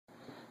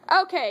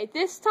Okay,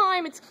 this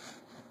time it's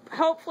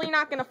hopefully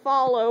not going to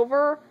fall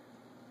over.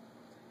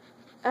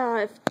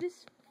 If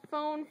this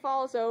phone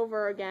falls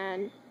over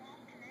again.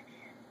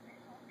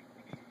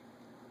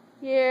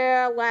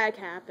 Yeah, lag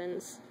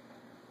happens.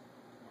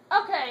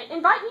 Okay,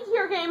 invite me to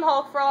your game,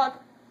 Hulk Frog.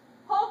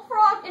 Hulk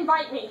Frog,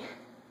 invite me.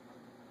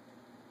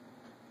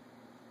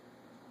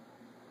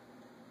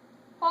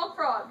 Hulk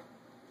Frog.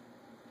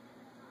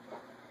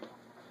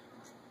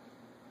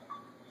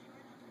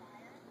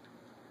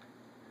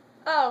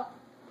 Oh.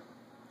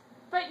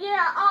 But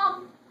yeah,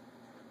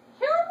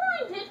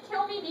 Herobrine did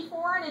kill me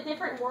before in a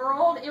different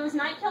world. It was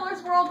Night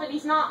Killer's world, but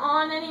he's not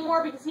on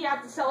anymore because he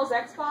had to sell his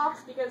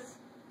Xbox because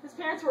his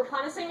parents were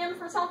punishing him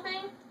for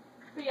something.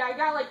 But yeah, I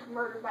got, like,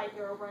 murdered by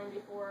Herobrine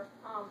before.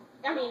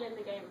 I mean, in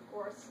the game, of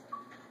course.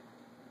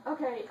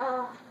 Okay,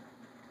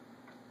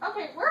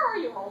 okay, where are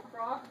you, Hulk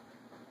Frog?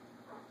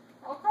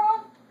 Hulk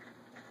Frog?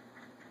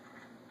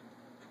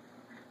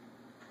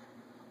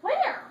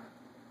 Where?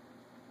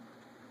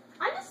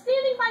 I'm just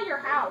standing by your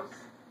house.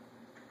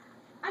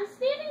 I'm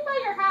standing by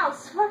your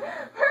house. Where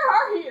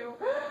are you?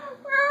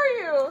 Where are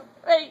you?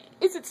 Wait,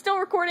 is it still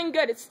recording?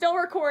 Good, it's still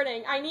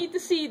recording. I need to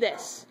see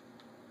this.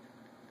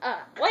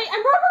 Wait,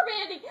 I'm rubber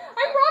banding!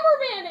 I'm rubber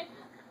banding!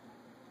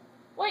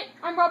 Wait,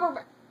 I'm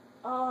rubber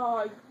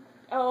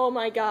oh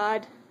my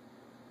god.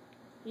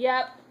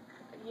 Yep.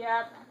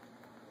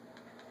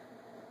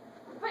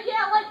 But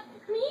yeah, like,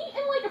 me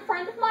and, like, a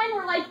friend of mine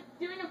were, like,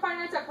 doing a Five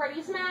Nights at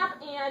Freddy's map,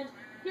 and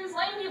he was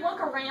letting me look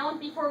around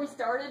before we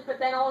started, but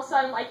then all of a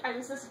sudden, like, I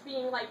was just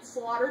being, like,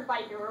 slaughtered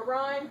by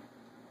Herobrine.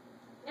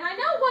 And I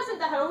know it wasn't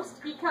the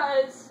host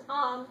because,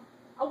 a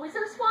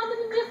wizard spawned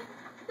in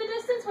the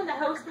distance when the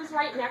host was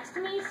right next to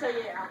me, so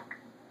yeah.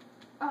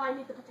 Oh, I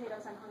need the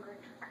potatoes, I'm hungry.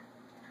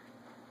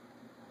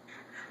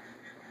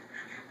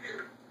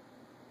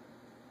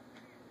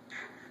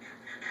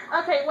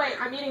 Okay, wait,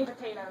 I'm eating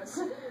potatoes.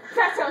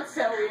 That sounds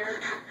so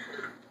weird.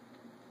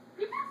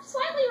 You could have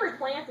slightly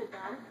replanted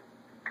them.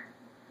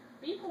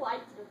 Be polite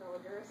to the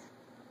villagers.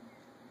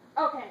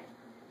 Okay.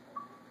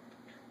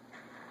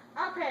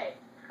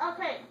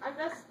 I'm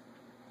just...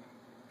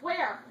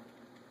 Where?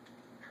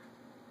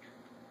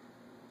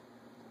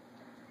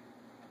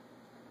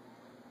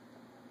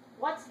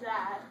 What's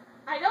that?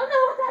 I don't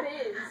know what that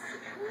is.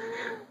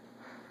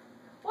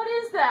 What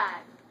is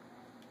that?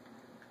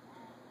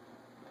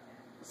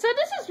 So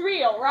this is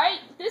real, right?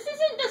 This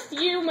isn't just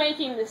you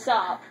making this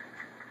up.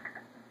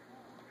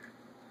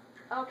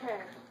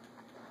 Okay.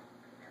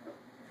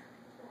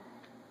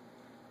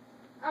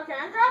 Okay,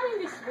 I'm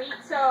grabbing this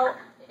wheat, so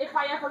if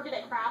I ever get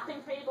a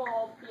crafting table,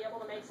 I'll be able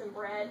to make some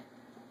bread.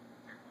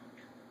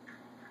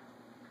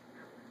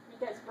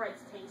 Because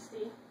bread's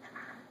tasty.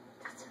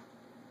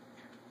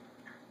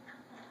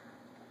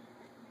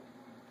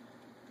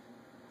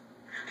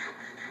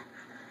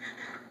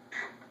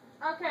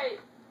 Okay,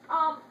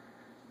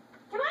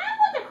 can I have,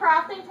 like, a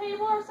crafting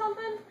table or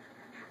something?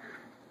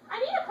 I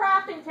need a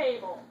crafting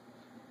table.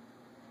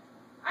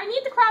 I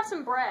need to craft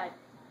some bread.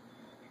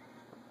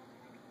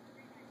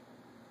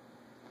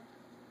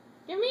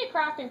 Give me a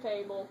crafting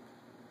table.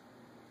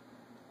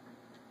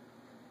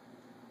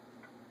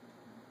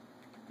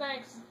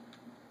 Thanks.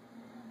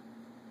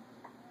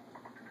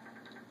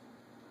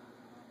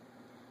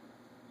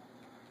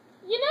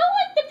 You know,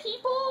 like, the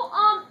people,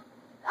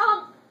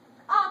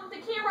 the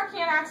camera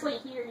can't actually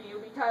hear you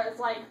because,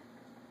 like,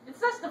 it's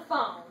just a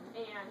phone,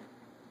 and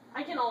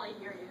I can only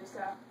hear you,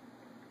 so.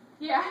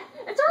 Yeah,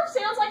 it sort of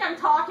sounds like I'm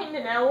talking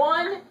to no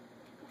one.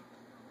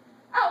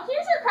 Oh,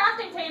 here's your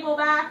crafting table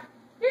back.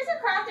 Here's your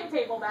crafting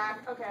table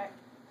back. Okay.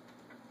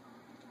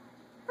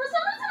 For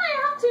some reason,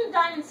 I have 2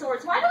 diamond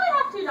swords. Why do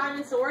I have 2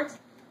 diamond swords?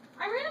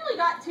 I randomly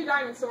got 2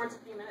 diamond swords a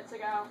few minutes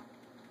ago.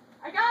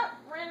 I got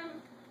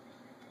random...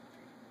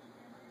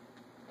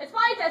 It's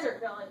by a desert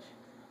village.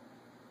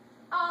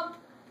 How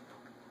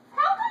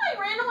come I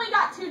randomly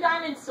got 2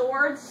 diamond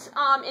swords,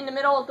 in the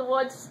middle of the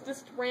woods,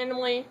 just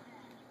randomly?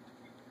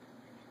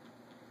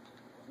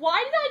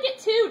 Why did I get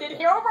 2? Did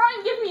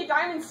Herobrine give me a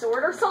diamond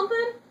sword or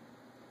something?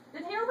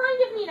 Did Herobrine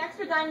give me an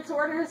extra diamond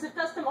sword, or is it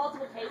just a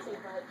multiplication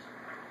glitch?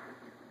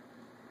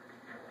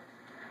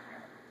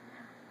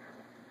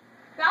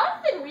 That would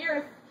have been weird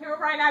if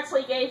Herobrine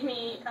actually gave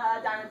me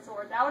a diamond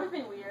sword. That would have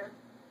been weird.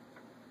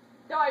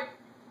 No,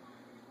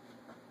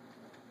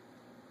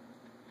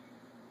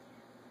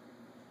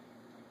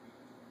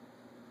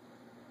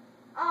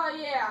 Oh,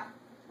 yeah.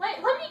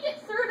 Wait, let me get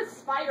through the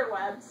spider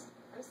webs.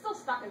 I'm still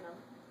stuck in them.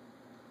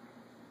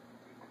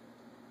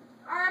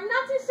 I'm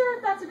not too sure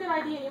if that's a good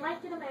idea. You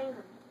might get them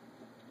angry.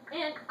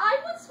 And I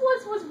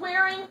was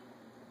wearing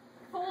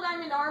full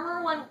diamond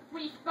armor when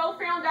we both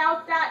found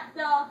out that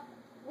the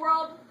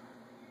world...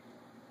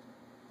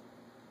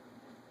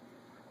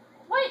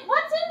 Wait,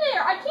 what's in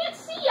there? I can't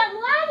see. I'm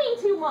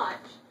lagging too much.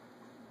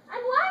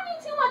 I'm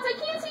lagging too much. I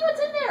can't see what's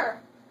in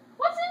there.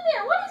 What's in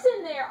there? What is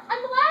in there?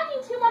 I'm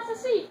lagging too much to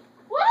see.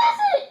 What is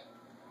it?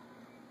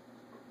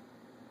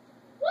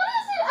 What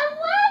is it? I'm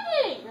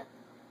lagging.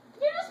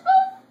 You just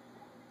both...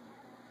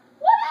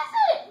 What is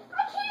it?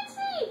 I can't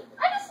see.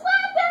 I just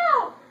lagged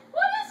out.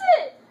 What is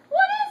it?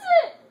 What is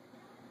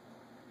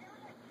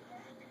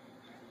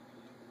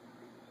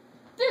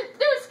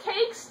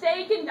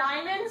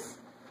diamonds.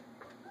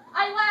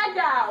 I lagged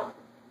out.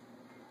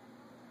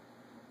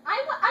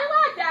 I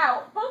lagged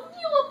out. Both of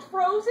you looked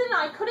frozen.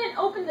 I couldn't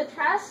open the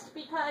chest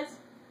because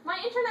my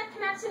internet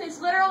connection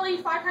is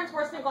literally 5 times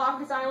worse than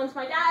Galapagos Islands.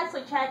 My dad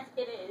actually checked.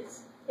 It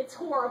is. It's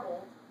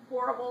horrible.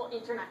 Horrible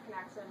internet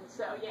connection.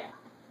 So, yeah.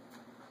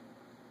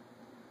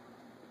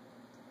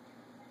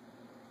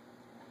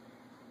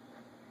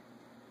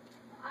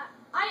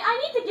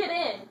 I need to get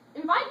in.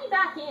 Invite me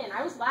back in.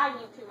 I was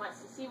lagging too much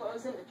to see what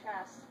was in the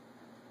chest.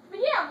 But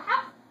yeah,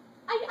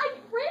 I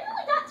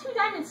randomly got 2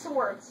 diamond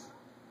swords.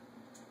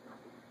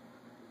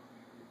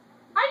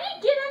 I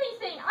didn't get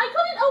anything. I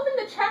couldn't open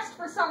the chest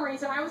for some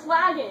reason. I was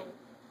lagging.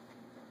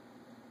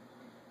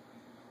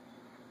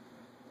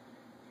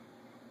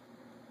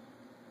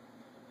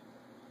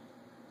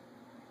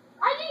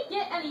 I didn't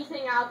get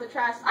anything out of the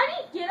chest. I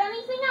didn't get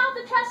anything out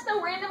of the chest,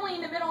 though randomly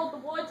in the middle of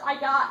the woods I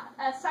got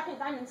a 2nd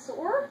diamond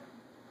sword.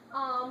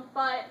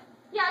 But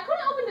yeah, I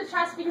couldn't open the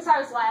chest because I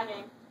was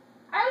lagging.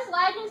 I was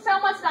lagging so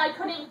much that I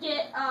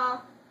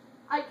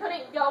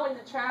couldn't go in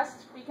the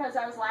chest because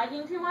I was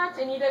lagging too much,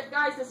 and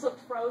guys, this looked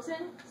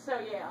frozen, so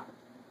yeah.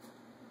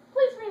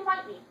 Please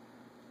re-invite me.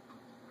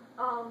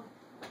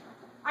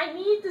 I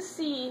need to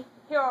see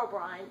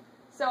Herobrine,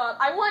 so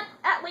I want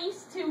at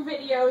least 2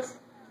 videos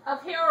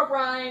of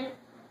Herobrine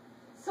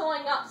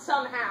sewing up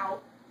somehow.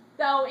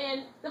 Though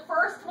in the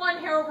first one,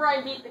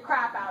 Herobrine beat the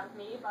crap out of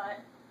me, but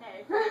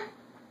hey.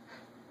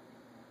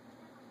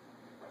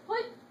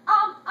 But,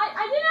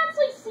 I didn't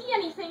actually see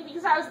anything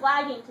because I was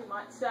lagging too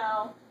much,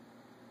 so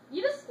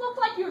you just looked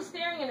like you were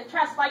staring in the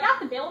chest, but I got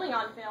the building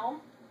on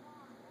film.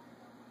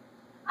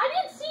 I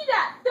didn't see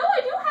that, though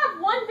I do have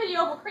one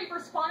video of a creeper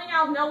spawning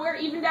out of nowhere,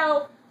 even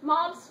though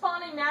mobs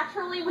spawning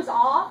naturally was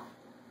off.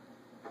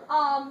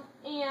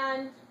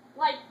 And,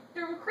 like,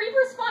 there were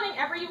creepers spawning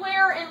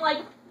everywhere in,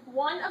 like,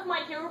 one of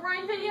my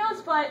Herobrine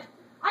videos, but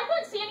I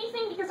couldn't see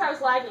anything because I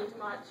was lagging too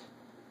much.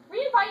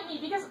 Re-invite me,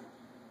 because...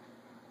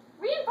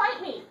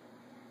 Re-invite me!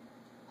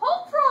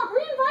 Hulk Frog,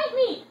 re-invite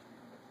me!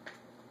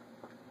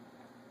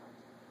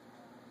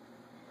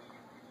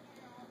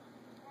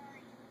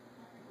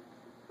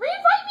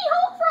 Re-invite me,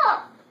 Hulk Frog!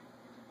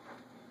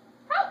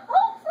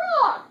 Hulk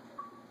Frog!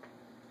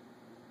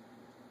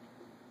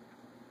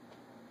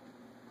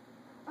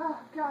 Oh,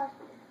 God.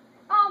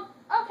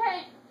 Okay,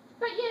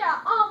 but yeah,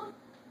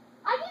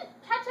 I didn't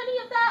catch any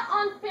of that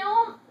on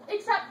film,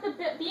 except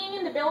being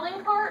in the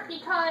building part,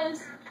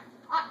 because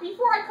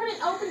before I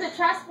couldn't open the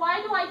chest.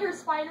 Why do I hear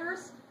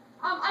spiders?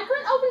 I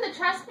couldn't open the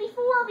chest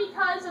before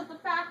because of the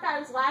fact that I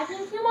was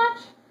lagging too much.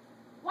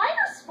 Why are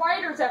there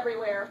spiders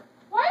everywhere?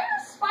 Why are there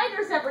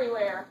spiders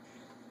everywhere?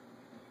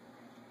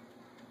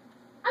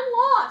 I'm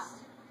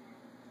lost.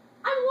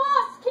 I'm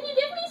lost. Can you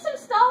give me some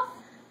stuff?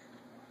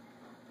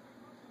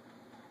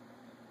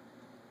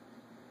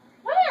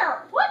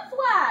 Where? What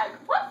flag?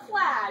 What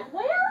flag?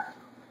 Where?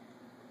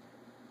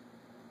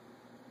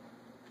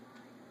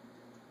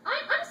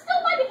 I'm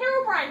still by the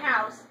Herobrine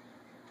house.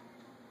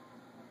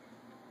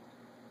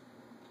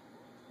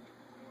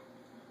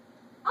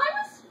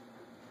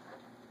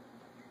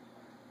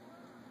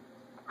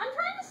 I'm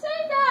trying to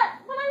say that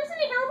when I was in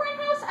the Herobrine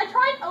house, I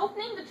tried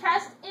opening the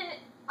chest and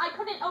I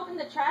couldn't open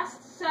the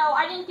chest, so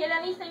I didn't get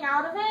anything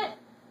out of it.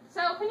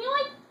 So can you,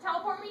 like,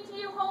 teleport me to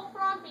you, Hulk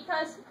Frog?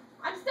 Because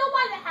I'm still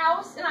by the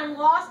house and I'm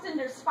lost and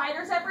there's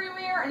spiders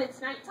everywhere and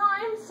it's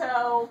nighttime,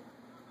 so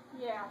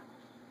yeah.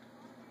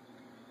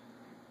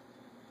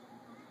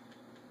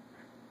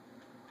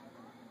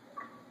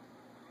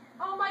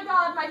 Oh my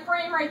god, my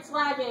frame rate's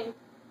lagging.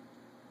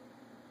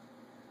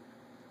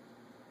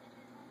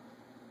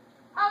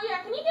 Oh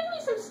yeah, can you give me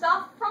some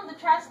stuff from the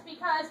chest,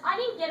 because I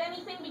didn't get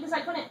anything because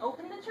I couldn't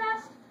open the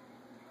chest?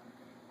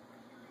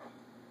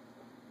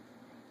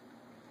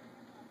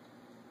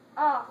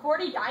 Oh,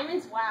 40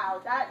 diamonds?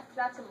 Wow,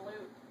 that's some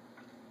loot.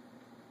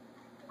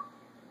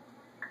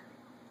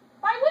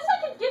 But I wish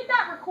I could get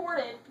that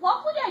recorded.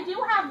 Luckily, I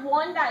do have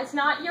one that is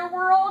not your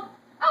world.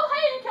 Oh,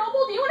 hey,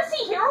 Unkillable, do you want to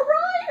see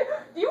Herobrine?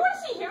 Do you want to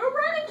see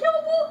Herobrine,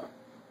 Unkillable?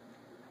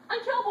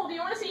 Unkillable, do you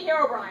want to see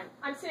Herobrine?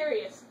 I'm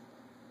serious.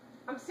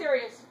 I'm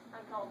serious,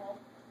 Unkillable.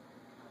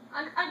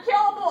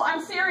 Unkillable,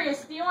 I'm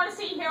serious. Do you want to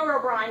see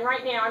Herobrine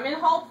right now? I'm in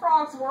Hulk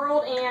Frog's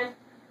world, and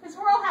his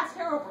world has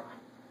Herobrine.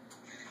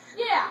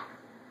 Yeah.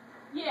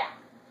 Yeah.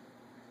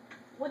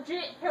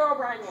 Legit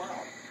Herobrine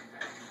world.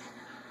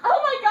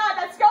 Oh my god,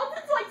 that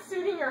skeleton's like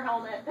suiting your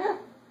helmet.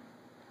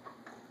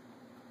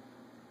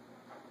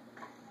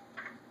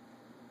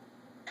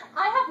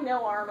 I have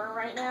no armor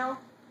right now.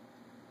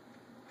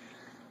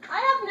 I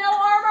have no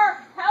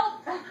armor!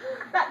 Help!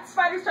 That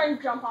spider's trying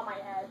to jump on my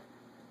head.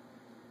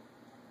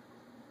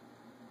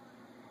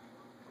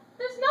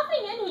 There's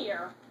nothing in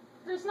here.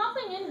 There's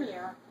nothing in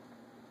here.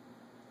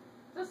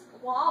 Just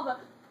lava.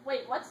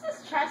 Wait, what's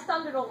this chest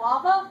under the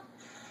lava?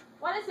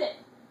 What is it?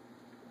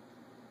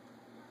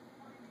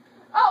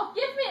 Oh,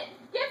 give me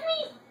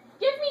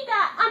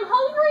that. I'm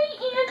hungry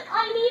and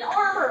I need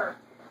armor.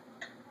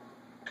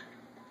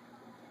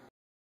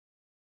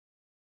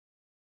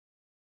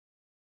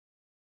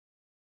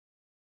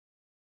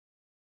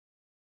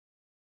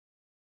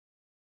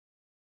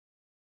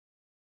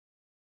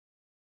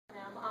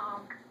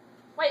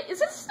 Wait, is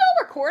this still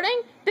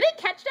recording? Did it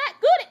catch that?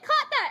 Good, it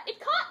caught that. It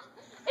caught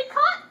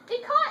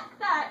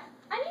that.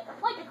 I need,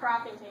 like, a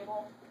crafting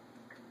table.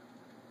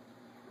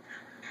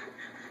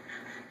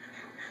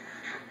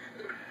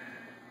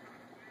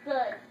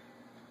 Good.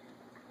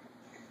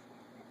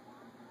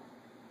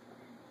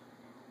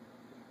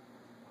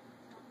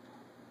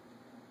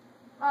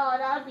 Oh,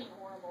 that would be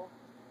horrible.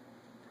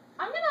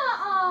 I'm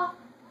gonna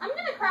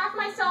craft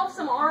myself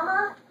some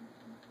armor.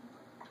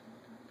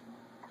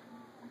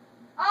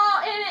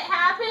 Oh, and it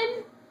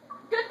happened?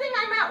 Good thing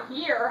I'm out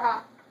here,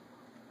 huh?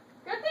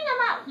 Good thing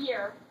I'm out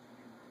here.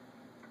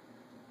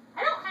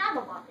 I don't have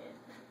a bucket.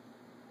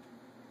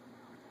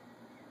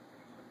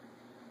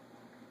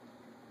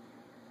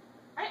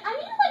 I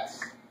need, like,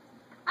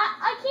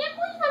 I can't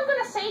believe I'm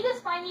gonna say this,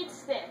 but I need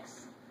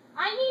sticks.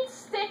 I need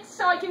sticks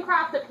so I can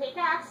craft the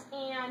pickaxe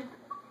and,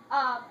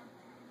 oh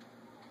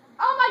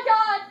my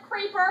god!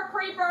 Creeper,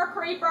 creeper,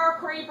 creeper,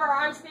 creeper,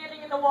 I'm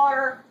standing in the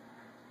water.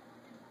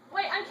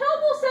 Wait,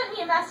 Unkillable sent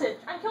me a message.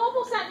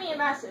 Unkillable sent me a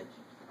message.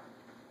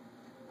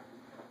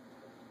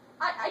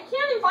 I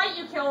can't invite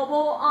you,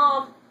 Killable.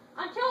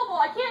 Unkillable,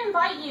 I can't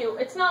invite you.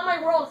 It's not my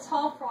world, it's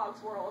Hall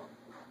Frog's world.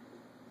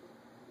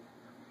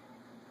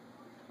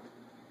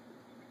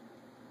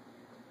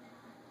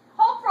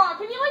 Hall Frog,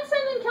 can you, like,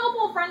 send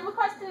Unkillable a friend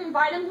request and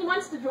invite him? He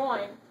wants to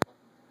join.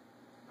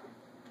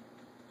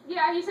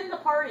 Yeah, he's in the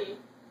party.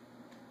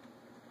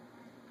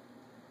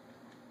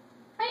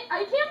 Hey,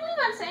 I can't believe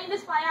I'm saying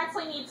this, but I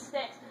actually need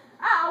sticks.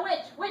 Ah,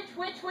 witch.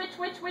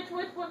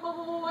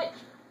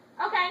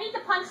 Okay, I need to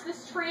punch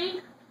this tree.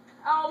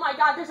 Oh my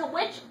god, there's a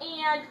witch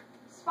and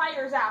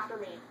spiders after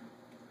me.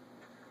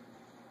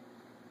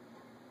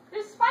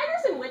 There's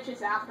spiders and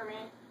witches after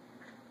me.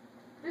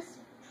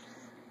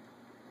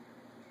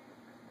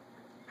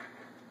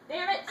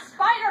 Damn it,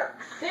 spider!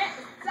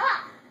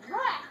 Stop!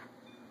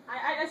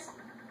 I just...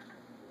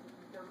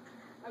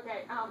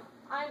 Okay, I'm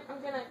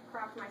gonna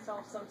craft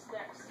myself some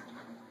sticks.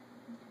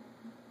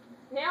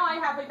 Now I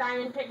have a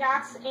diamond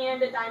pickaxe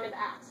and a diamond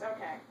axe.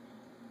 Okay.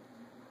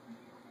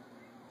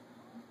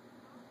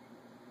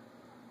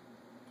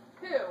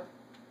 Who?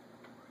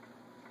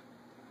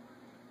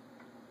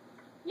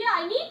 Yeah,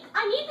 I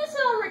need this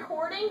on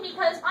recording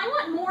because I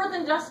want more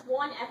than just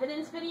one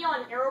evidence video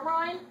on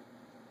Herobrine.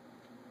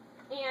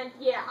 And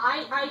yeah,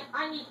 I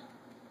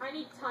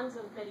need tons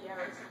of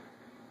videos.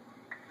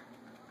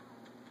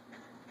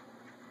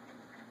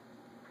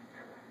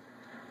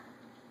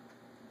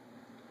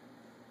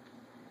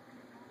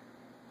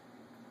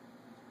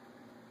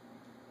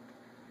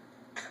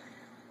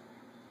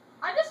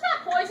 I just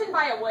got poisoned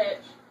by a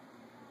witch.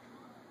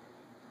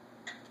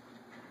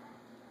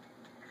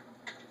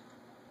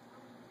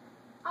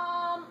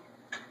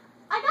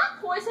 I got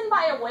poisoned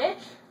by a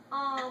witch.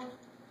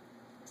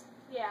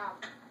 Yeah.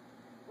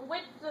 A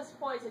witch just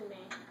poisoned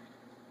me.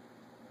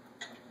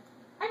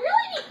 I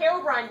really need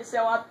Herobrine to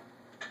show up.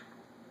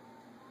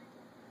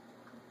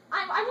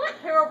 I want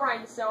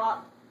Herobrine to show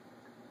up.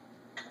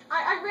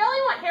 I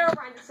really want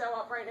Herobrine to show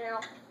up right now.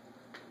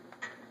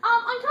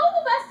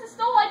 Unkillable Best is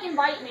still, like,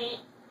 invite me.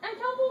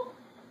 Unkillable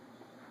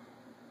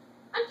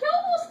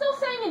is still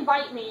saying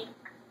invite me.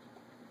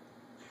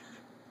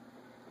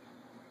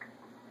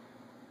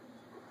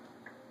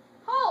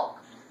 Hulk.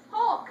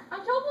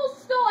 Unkillable is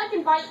still, like,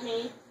 invite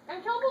me.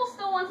 Unkillable is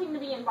still wanting to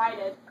be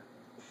invited.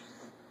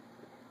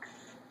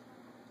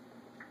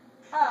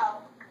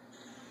 Oh.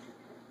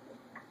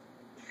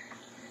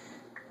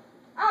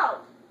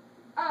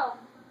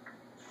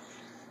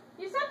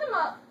 You sent them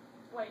a...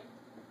 Wait.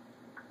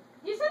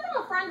 You sent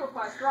them a friend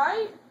request,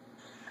 right?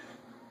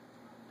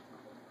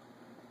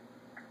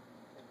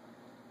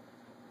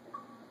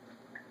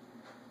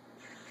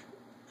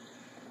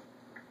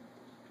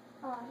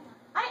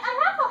 I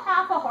have a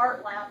half a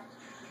heart left.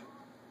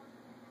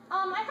 I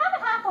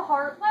have a half a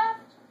heart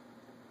left.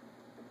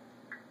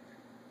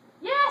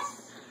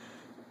 Yes!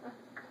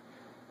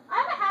 I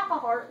have a half a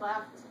heart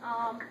left.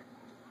 I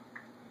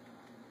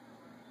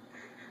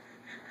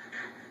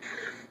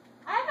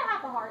have a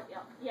half a heart,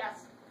 yeah.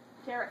 Yes.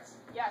 Carrots.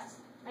 Yes.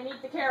 I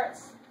need the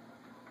carrots.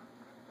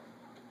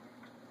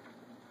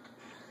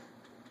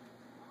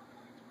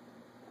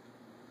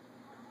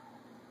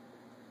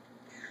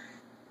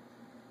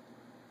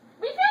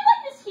 We feel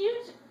like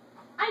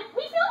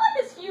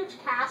this huge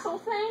castle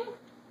thing.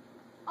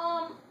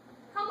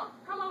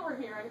 Come over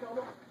here and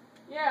go.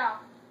 Yeah.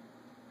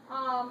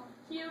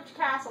 Huge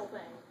castle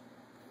thing.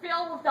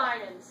 Filled with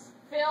diamonds.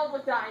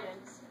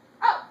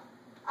 Oh!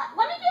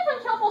 Let me give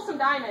Unkillable some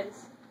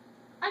diamonds.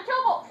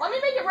 Unkillable, let me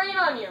make it rain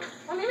on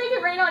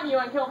you.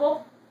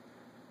 Unkillable.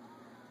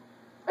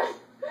 Oh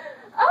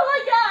my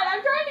god,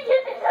 I'm trying to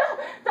give you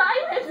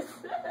diamonds.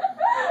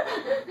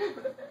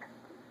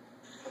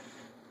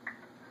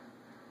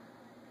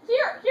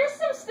 Here's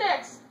some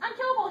sticks.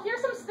 Unkillable,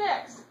 here's some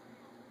sticks.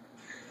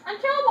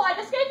 Unkillable, I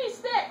just gave you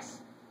sticks.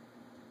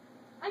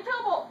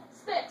 Unkillable,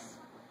 sticks.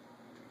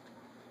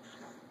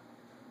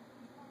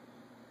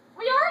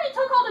 We already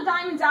took all the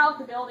diamonds out of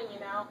the building, you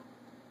know.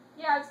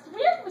 Yeah, it's a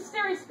weird,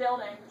 mysterious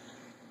building.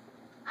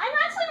 I'm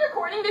actually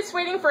recording this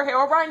waiting for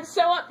Herobrine to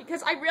show up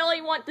because I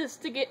really want this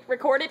to get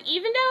recorded,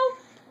 even though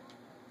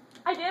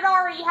I did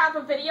already have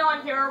a video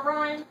on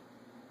Herobrine.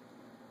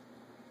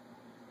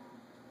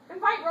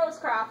 Invite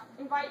Rosecraft.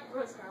 Invite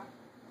Rosecraft.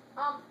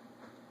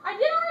 I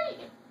did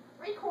already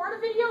record a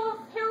video of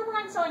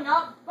Herobrine showing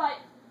up, but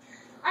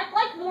I'd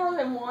like more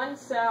than one,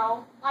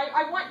 so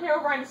I want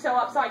Herobrine to show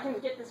up so I can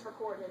get this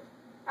recorded.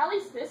 At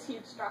least this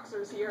huge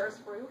structure's here as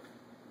proof.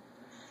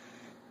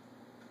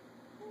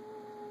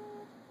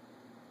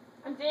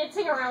 I'm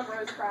dancing around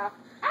Rosecraft.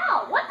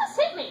 Ow! What just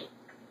hit me?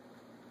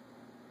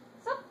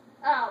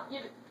 Oh,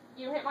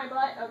 you hit my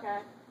butt? Okay.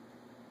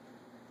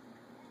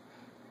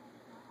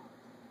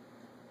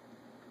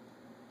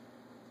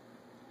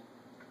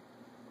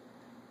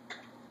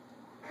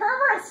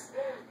 Kerberos!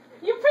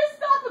 You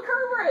pissed off a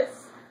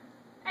Kerberos!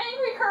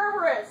 Angry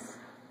Kerberos!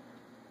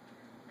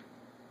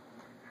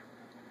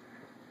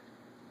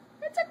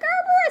 It's a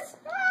Kerberos!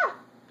 Ah!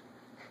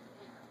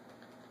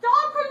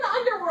 Dog from the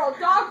underworld!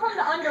 Dog from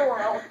the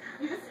underworld!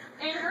 You just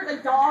angered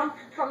a dog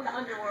from the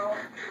underworld.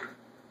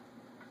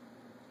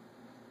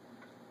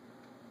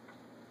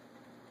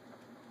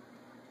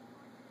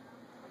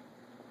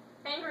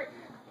 Angry.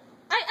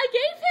 I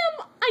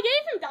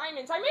gave him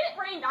diamonds. I made it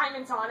rain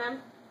diamonds on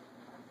him.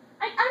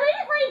 I made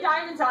it rain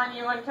diamonds on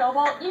you,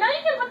 Unkillable. You know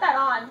you can put that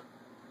on.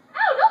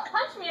 Ow, don't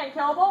punch me,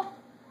 Unkillable.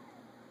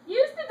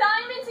 Use the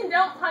diamonds and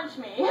don't punch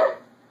me.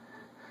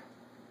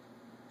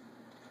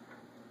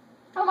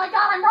 Oh my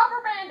god, I'm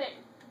rubber banding.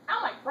 Ow,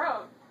 my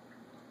throat.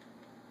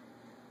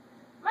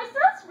 My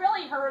throat's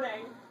really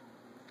hurting.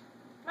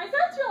 My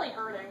throat's really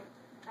hurting.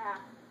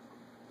 Ah.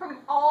 From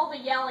all the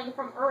yelling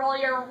from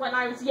earlier when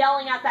I was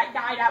yelling at that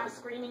guy that was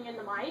screaming in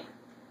the mic.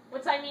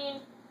 Which I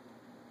mean,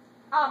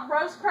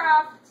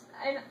 Rosecraft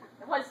and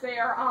was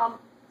there,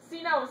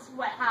 she knows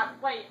what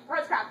happened. Wait,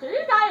 Rosecraft, are you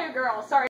a guy or a girl? Sorry.